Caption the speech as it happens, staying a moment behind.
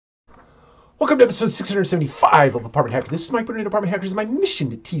Welcome to episode 675 of Apartment Hacker. This is Mike Burnett, Apartment Hackers. My mission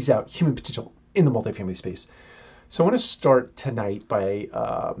to tease out human potential in the multifamily space. So I want to start tonight by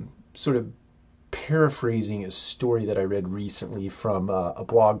sort of paraphrasing a story that I read recently from a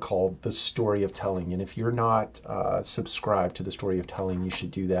blog called The Story of Telling. And if you're not subscribed to The Story of Telling, you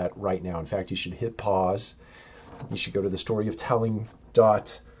should do that right now. In fact, you should hit pause. You should go to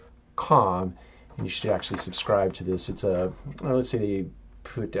thestoryoftelling.com and you should actually subscribe to this. It's let's say they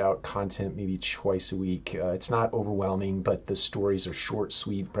put out content maybe twice a week. It's not overwhelming, but the stories are short,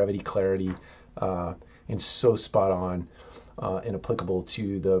 sweet, brevity, clarity, and so spot on and applicable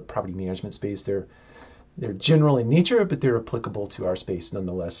to the property management space. They're general in nature, but they're applicable to our space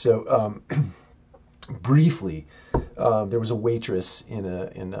nonetheless. So briefly, there was a waitress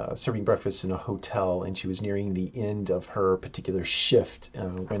in serving breakfast in a hotel, and she was nearing the end of her particular shift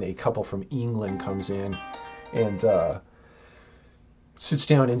when a couple from England comes in and sits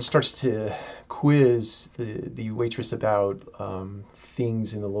down and starts to quiz the waitress about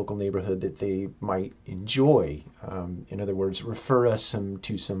things in the local neighborhood that they might enjoy. In other words, refer us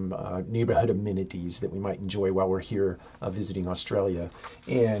to some neighborhood amenities that we might enjoy while we're here visiting Australia.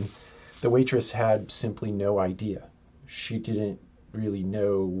 And the waitress had simply no idea. She didn't really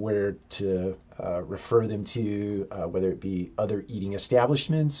know where to refer them to, whether it be other eating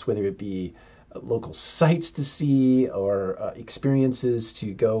establishments, whether it be local sites to see or experiences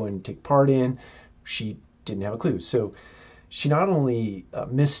to go and take part in. She didn't have a clue. So she not only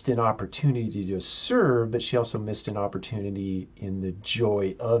missed an opportunity to serve, but she also missed an opportunity in the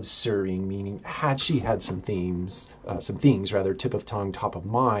joy of serving, meaning had she had some things tip of tongue, top of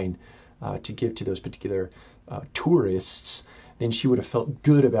mind to give to those particular tourists, then she would have felt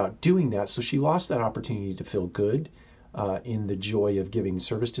good about doing that. So she lost that opportunity to feel good in the joy of giving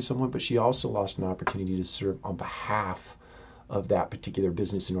service to someone, but she also lost an opportunity to serve on behalf of that particular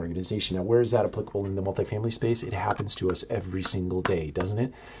business and organization. Now, where is that applicable in the multifamily space? It happens to us every single day, doesn't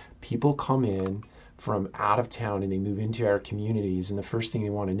it? People come in from out of town and they move into our communities, and the first thing they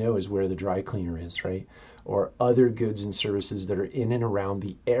want to know is where the dry cleaner is, right? Or other goods and services that are in and around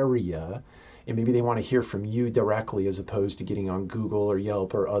the area. And maybe they want to hear from you directly as opposed to getting on Google or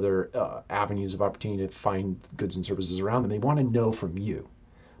Yelp or other avenues of opportunity to find goods and services around them. They want to know from you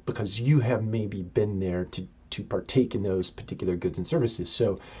because you have maybe been there to partake in those particular goods and services.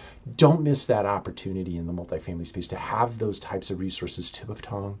 So don't miss that opportunity in the multifamily space to have those types of resources tip of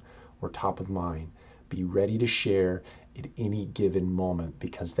tongue or top of mind. Be ready to share at any given moment,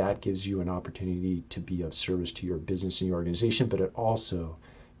 because that gives you an opportunity to be of service to your business and your organization, but it also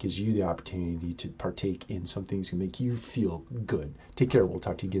gives you the opportunity to partake in some things that make you feel good. Take care. We'll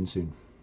talk to you again soon.